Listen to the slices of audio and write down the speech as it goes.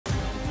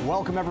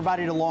Welcome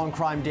everybody to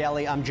Law&Crime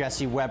Daily. I'm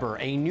Jesse Weber.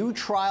 A new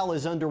trial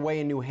is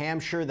underway in New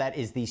Hampshire that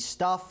is the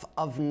stuff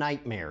of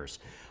nightmares.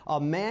 A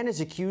man is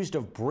accused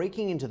of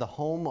breaking into the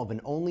home of an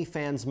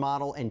OnlyFans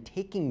model and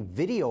taking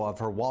video of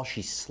her while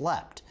she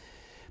slept.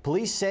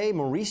 Police say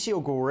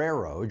Mauricio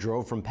Guerrero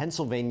drove from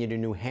Pennsylvania to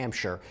New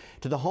Hampshire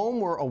to the home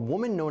where a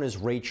woman known as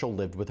Rachel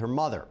lived with her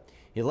mother.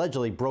 He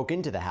allegedly broke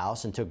into the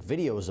house and took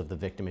videos of the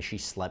victim as she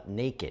slept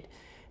naked.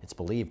 It's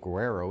believed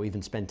Guerrero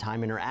even spent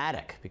time in her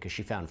attic because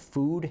she found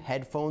food,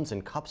 headphones,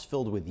 and cups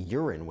filled with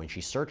urine when she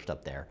searched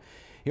up there.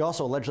 He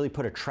also allegedly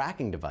put a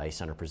tracking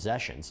device on her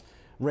possessions.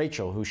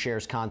 Rachel, who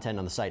shares content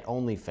on the site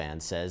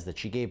OnlyFans, says that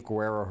she gave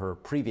Guerrero her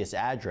previous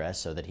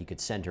address so that he could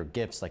send her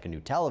gifts like a new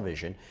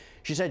television.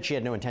 She said she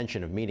had no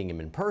intention of meeting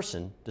him in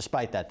person.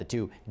 Despite that, the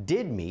two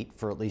did meet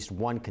for at least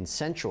one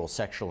consensual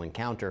sexual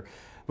encounter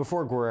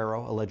before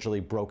Guerrero allegedly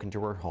broke into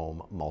her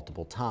home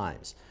multiple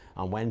times.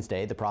 On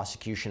Wednesday, the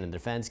prosecution and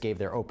defense gave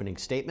their opening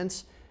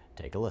statements.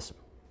 Take a listen.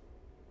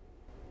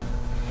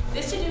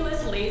 This to-do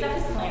list lays out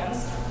his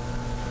plans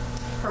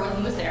for when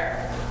he was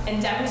there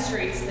and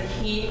demonstrates that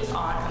he is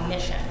on a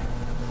mission.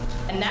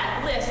 And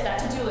that list, that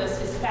to-do list,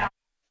 is found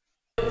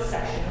in the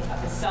section of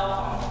his cell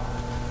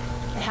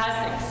phone. It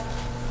has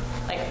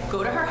things like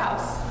go to her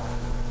house,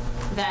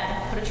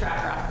 then put a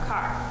tracker on her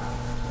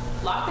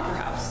car, lock the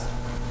house,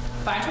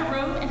 find her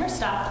room and her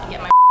stuff and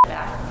get my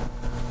back,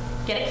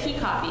 get a key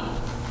copy,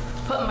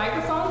 put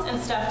microphones and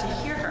stuff to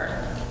hear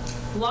her,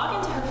 log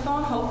into her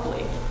phone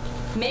hopefully,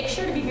 make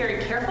sure to be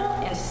very careful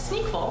and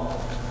sneakful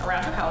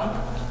around her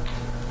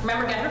home.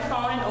 Remember, get her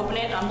phone and open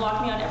it and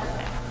unblock me on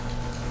everything.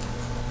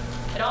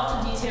 It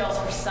also details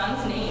her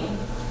son's name,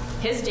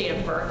 his date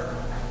of birth,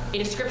 a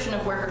description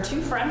of where her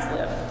two friends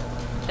live,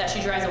 that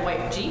she drives a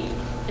white Jeep,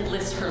 it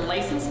lists her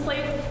license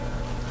plate,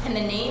 and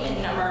the name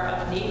and number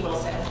of Nate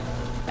Wilson,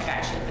 the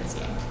guy she had been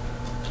seeing.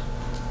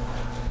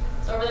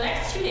 So over the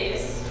next 2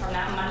 days, from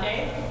that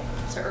Monday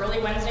to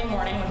early Wednesday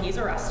morning when he's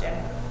arrested,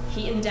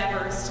 he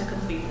endeavors to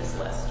complete this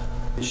list.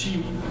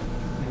 She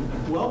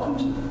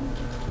welcomes him.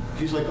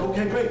 He's like,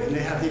 okay, great. And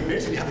they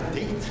basically have a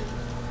date.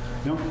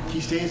 You know, he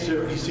stays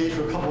for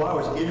a couple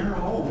hours in her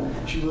home.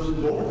 She lives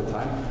in Dover at the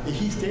time, and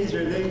he stays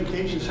there. They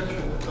engage in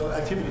sexual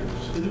activities,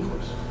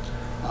 intercourse.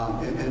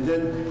 And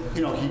then,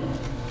 you know, he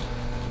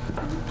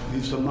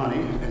leaves some money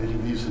and he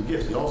leaves some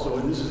gifts. He also,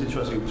 and this is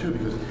interesting too,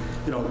 because,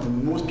 you know,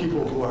 most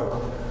people who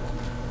are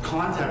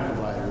content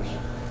providers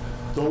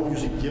don't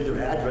usually give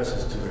their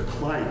addresses to their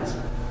clients.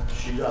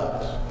 She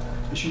does.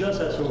 And she does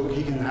that so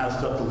he can have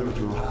stuff delivered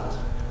to her house,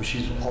 which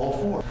she's all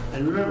for.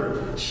 And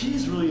remember,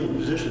 she's really in a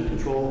position of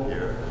control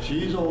here.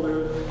 She's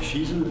older,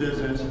 she's in the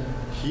business,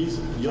 he's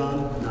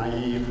young,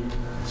 naive,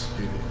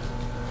 stupid.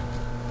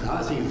 Now, I'm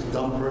not saying he's a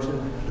dumb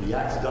person, but he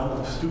acts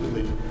dumb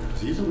stupidly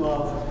because he's in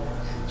love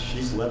and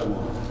she's let him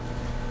on.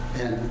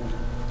 And,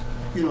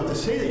 you know, to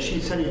say that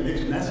she's sending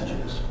mixed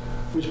messages,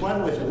 which, by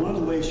the way, is one of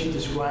the ways she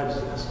describes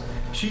this.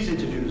 She's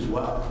interviewed as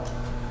well.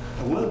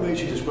 And one of the ways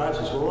she describes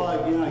this, well,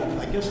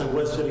 I guess I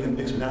was sending him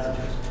mixed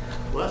messages.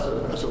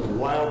 Well, that's a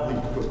wildly,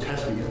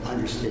 grotesquely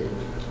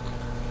understatement.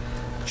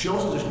 She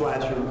also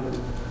describes her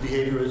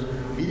behavior as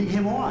leading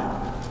him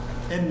on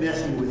and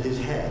messing with his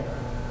head.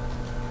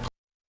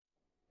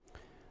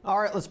 All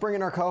right, let's bring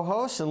in our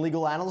co-host and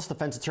legal analyst,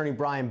 defense attorney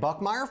Brian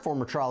Buckmeyer,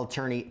 former trial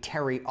attorney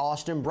Terry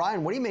Austin.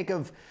 Brian, what do you make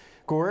of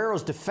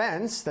Guerrero's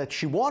defense that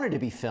she wanted to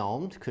be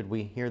filmed? Could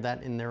we hear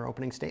that in their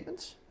opening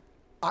statements?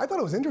 I thought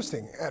it was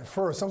interesting at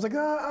first. I was like,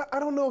 I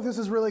don't know if this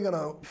is really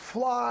gonna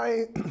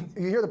fly.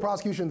 You hear the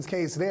prosecution's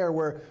case there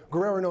where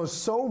Guerrero knows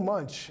so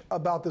much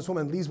about this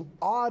woman, these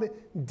odd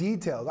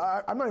details.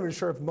 I'm not even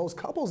sure if most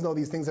couples know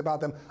these things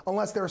about them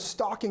unless they're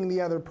stalking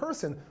the other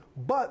person.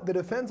 But the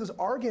defense's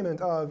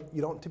argument of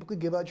you don't typically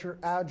give out your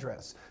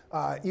address,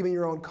 even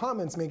your own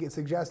comments make it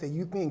suggest that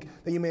you think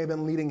that you may have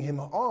been leading him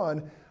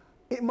on.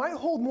 It might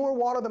hold more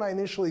water than I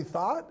initially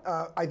thought.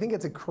 I think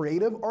it's a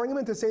creative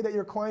argument to say that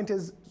your client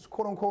is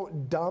quote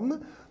unquote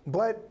dumb,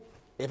 but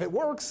if it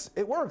works,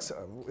 it works.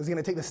 Is he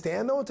gonna take the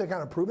stand though to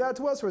kind of prove that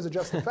to us, or is it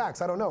just the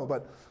facts? I don't know,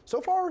 but so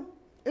far,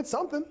 it's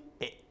something.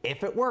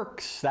 If it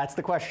works, that's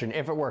the question,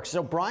 if it works.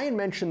 So Brian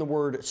mentioned the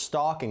word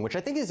stalking, which I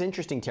think is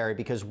interesting, Terry,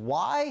 because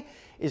why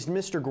is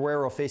Mr.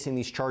 Guerrero facing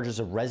these charges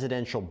of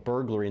residential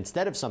burglary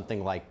instead of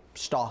something like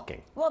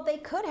stalking? Well, they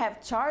could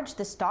have charged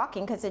the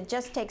stalking because it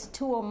just takes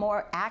 2 or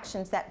more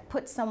actions that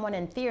put someone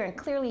in fear, and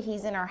clearly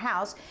he's in her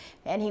house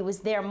and he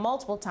was there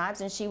multiple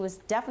times and she was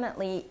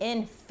definitely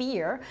in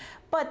fear.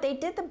 But they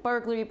did the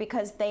burglary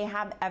because they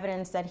have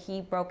evidence that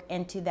he broke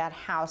into that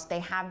house. They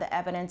have the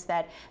evidence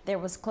that there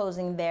was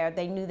clothing there.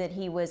 They knew that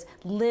he was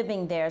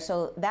living there.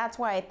 So that's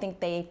why I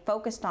think they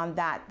focused on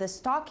that. The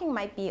stalking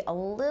might be a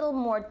little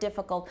more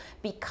difficult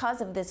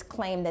because of this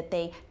claim that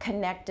they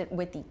connected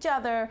with each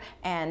other,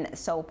 and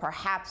so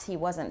perhaps he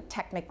wasn't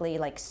technically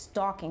like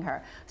stalking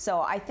her.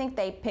 So I think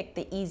they picked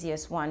the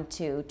easiest one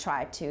to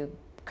try to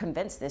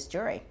convince this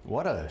jury.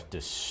 What a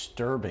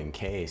disturbing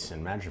case.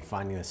 And imagine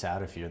finding this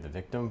out if you're the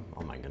victim.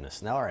 Oh my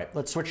goodness. Now, all right,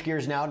 let's switch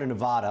gears now to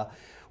Nevada,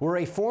 where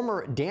a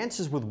former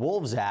Dances with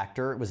Wolves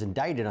actor was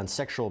indicted on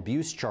sexual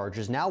abuse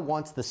charges now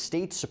wants the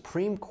state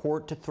Supreme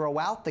Court to throw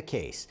out the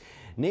case.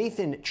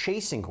 Nathan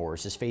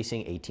Chasinghorse is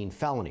facing 18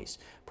 felonies.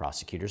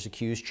 Prosecutors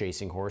accuse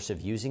Chasinghorse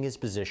of using his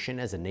position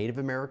as a Native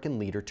American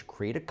leader to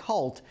create a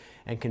cult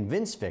and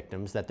convince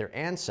victims that their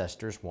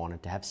ancestors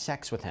wanted to have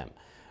sex with him.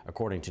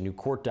 According to new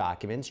court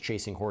documents,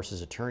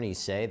 Chasinghorse's attorneys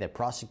say that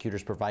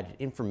prosecutors provided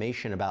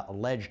information about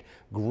alleged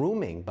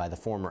grooming by the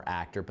former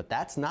actor, but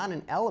that's not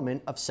an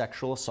element of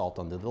sexual assault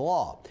under the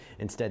law.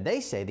 Instead, they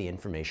say the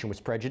information was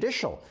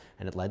prejudicial,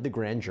 and it led the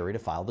grand jury to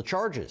file the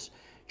charges.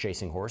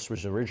 Chasinghorse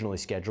was originally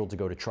scheduled to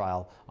go to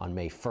trial on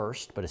May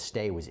 1st, but a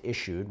stay was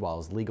issued while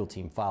his legal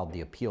team filed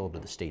the appeal to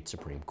the state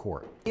Supreme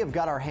Court. We have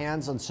got our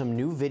hands on some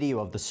new video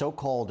of the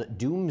so-called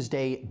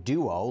doomsday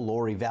duo,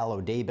 Lori Vallow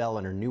Daybell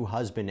and her new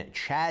husband,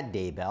 Chad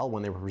Daybell,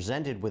 when they were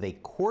presented with a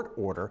court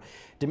order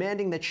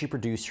demanding that she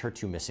produce her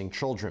two missing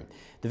children.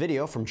 The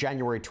video from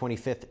January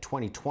 25th,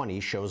 2020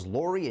 shows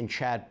Lori and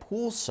Chad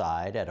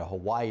poolside at a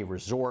Hawaii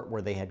resort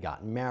where they had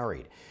gotten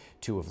married.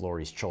 Two of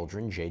Lori's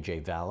children,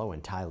 JJ Vallow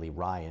and Tylee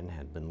Ryan,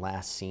 had been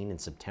last seen in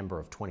September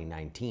of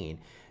 2019.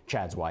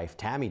 Chad's wife,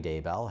 Tammy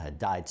Daybell, had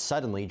died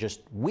suddenly just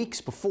weeks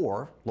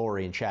before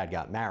Lori and Chad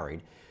got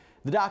married.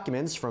 The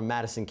documents from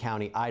Madison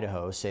County,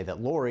 Idaho, say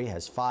that Lori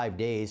has 5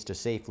 days to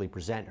safely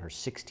present her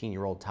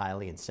 16-year-old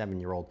Tylee and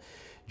 7-year-old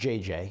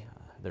JJ,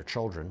 their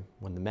children.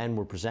 When the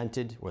men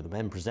presented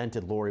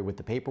Lori with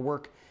the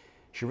paperwork,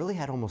 she really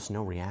had almost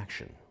no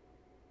reaction.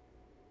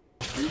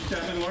 Are you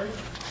standing, Lori?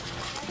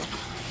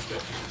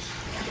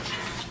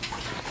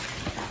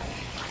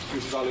 Mr.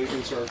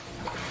 Vallejo, sir.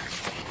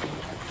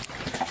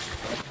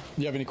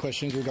 Do you have any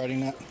questions regarding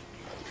that?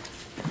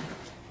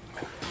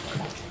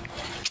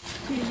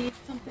 Do you need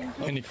something?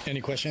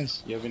 Any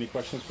questions? You have any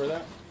questions for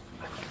that?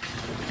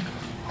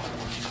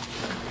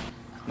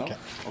 No? Okay.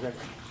 Okay.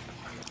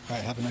 All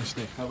right, have a nice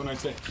day. Have a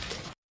nice day.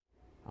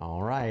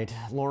 All right.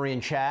 Lori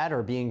and Chad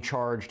are being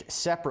charged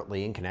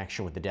separately in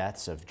connection with the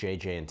deaths of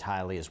JJ and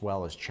Tylee, as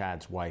well as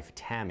Chad's wife,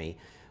 Tammy.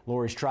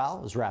 Lori's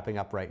trial is wrapping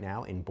up right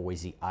now in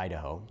Boise,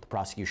 Idaho. The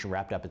prosecution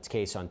wrapped up its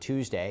case on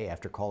Tuesday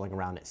after calling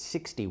around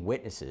 60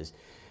 witnesses.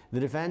 The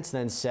defense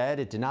then said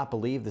it did not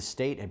believe the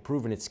state had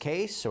proven its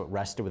case, so it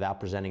rested without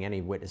presenting any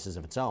witnesses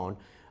of its own.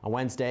 On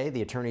Wednesday,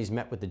 the attorneys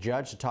met with the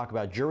judge to talk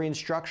about jury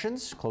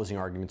instructions. Closing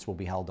arguments will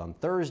be held on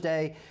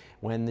Thursday,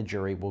 when the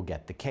jury will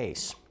get the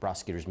case.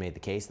 Prosecutors made the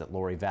case that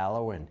Lori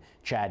Vallow and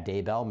Chad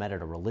Daybell met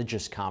at a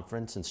religious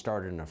conference and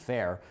started an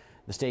affair.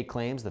 The state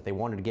claims that they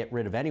wanted to get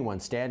rid of anyone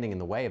standing in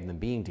the way of them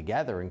being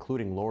together,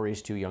 including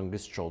Lori's two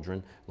youngest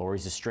children,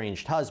 Lori's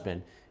estranged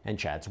husband, and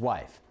Chad's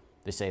wife.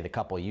 They say the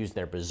couple used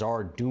their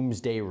bizarre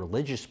doomsday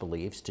religious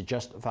beliefs to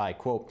justify,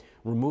 quote,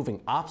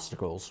 removing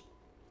obstacles.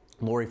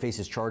 Lori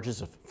faces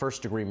charges of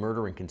first-degree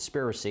murder and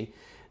conspiracy.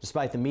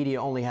 Despite the media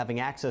only having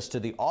access to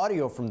the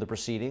audio from the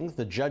proceedings,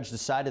 the judge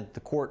decided that the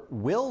court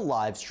will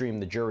live stream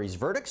the jury's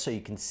verdict so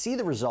you can see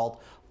the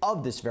result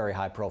of this very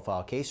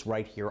high-profile case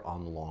right here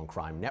on the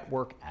Law&Crime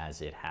Network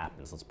as it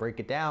happens. Let's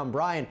break it down.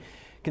 Brian,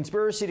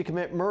 conspiracy to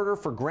commit murder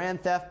for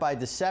grand theft by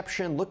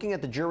deception. Looking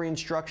at the jury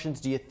instructions,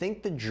 do you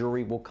think the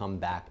jury will come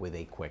back with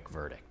a quick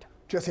verdict?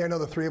 Jesse, I know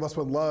the three of us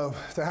would love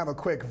to have a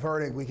quick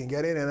verdict. We can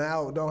get in and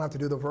out, don't have to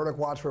do the verdict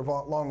watch for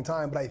a long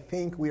time, but I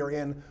think we are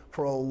in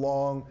for a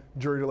long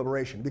jury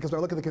deliberation. Because when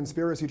I look at the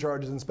conspiracy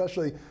charges, and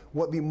especially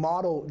what the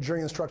model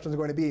jury instructions are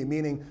going to be,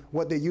 meaning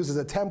what they use as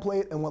a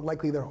template and what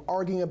likely they're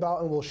arguing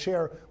about and will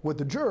share with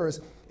the jurors,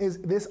 is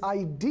this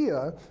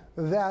idea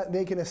that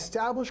they can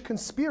establish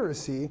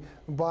conspiracy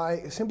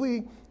by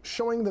simply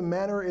showing the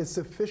manner is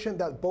sufficient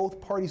that both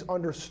parties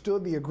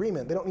understood the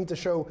agreement. They don't need to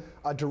show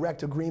a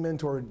direct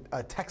agreement or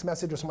a text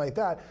message or something like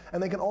that.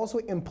 And they can also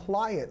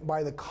imply it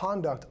by the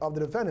conduct of the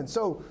defendant.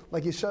 So,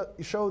 like you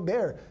showed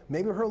there,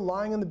 maybe her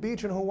lying on the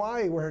beach in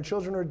Hawaii where her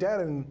children are dead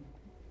and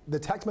the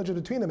text message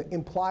between them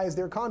implies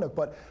their conduct.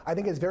 But I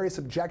think it's very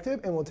subjective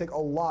and will take a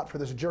lot for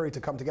this jury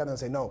to come together and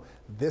say, no,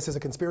 this is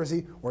a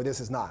conspiracy or this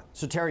is not.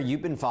 So, Terry,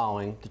 you've been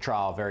following the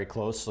trial very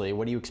closely.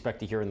 What do you expect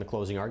to hear in the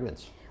closing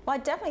arguments? Well, I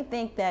definitely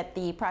think that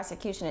the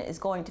prosecution is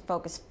going to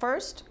focus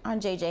first on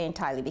JJ and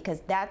Tylee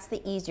because that's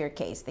the easier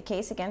case. The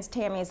case against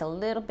Tammy is a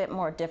little bit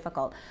more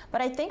difficult.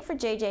 But I think for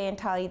JJ and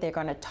Tylee, they're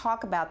going to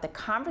talk about the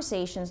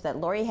conversations that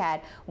Lori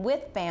had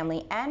with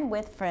family and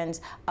with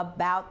friends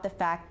about the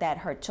fact that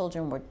her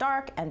children were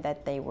dark and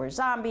that they were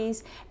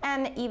zombies,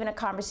 and even a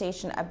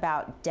conversation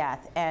about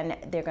death. And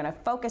they're going to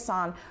focus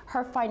on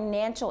her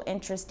financial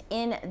interest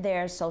in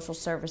their social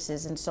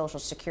services and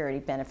social security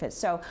benefits.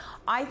 So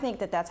I think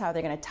that that's how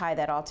they're going to tie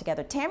that all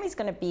together. Tammy's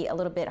going to be a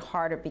little bit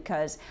harder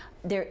because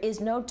there is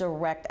no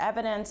direct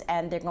evidence,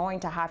 and they're going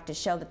to have to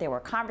show that there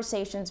were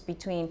conversations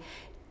between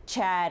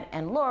Chad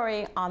and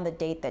Lori on the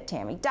date that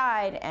Tammy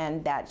died,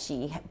 and that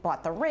she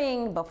bought the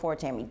ring before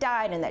Tammy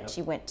died, and that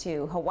she went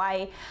to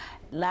Hawaii.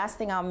 last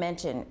thing I'll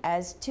mention,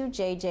 as to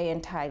JJ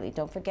and Tylee,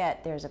 don't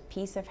forget there's a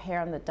piece of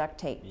hair on the duct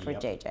tape for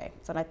JJ.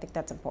 So I think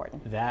that's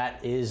important.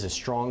 That is a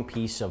strong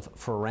piece of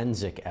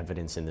forensic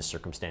evidence in this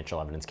circumstantial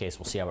evidence case.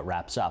 We'll see how it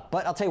wraps up.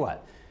 But I'll tell you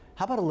what,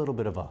 how about a little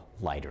bit of a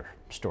lighter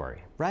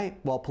story, right?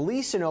 Well,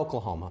 police in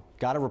Oklahoma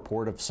got a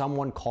report of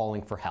someone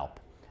calling for help,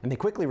 and they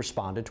quickly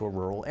responded to a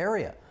rural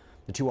area.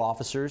 The two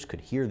officers could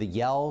hear the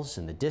yells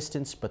in the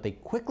distance, but they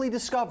quickly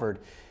discovered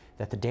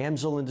that the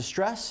damsel in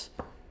distress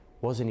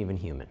wasn't even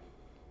human.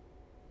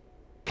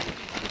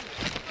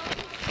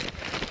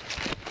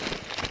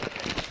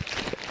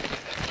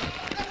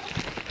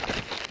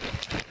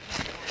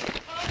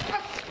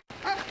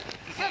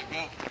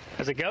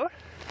 Does it go?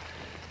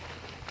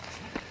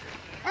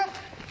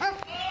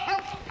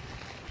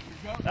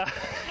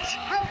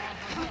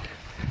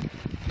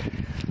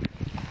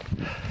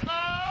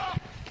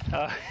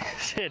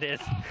 It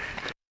is.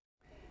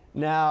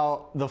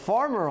 Now, the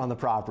farmer on the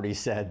property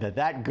said that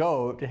that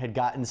goat had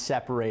gotten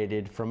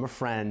separated from a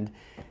friend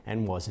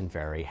and wasn't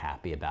very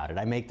happy about it.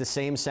 I make the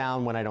same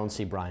sound when I don't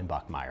see Brian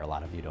Buckmeyer. A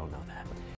lot of you don't know that.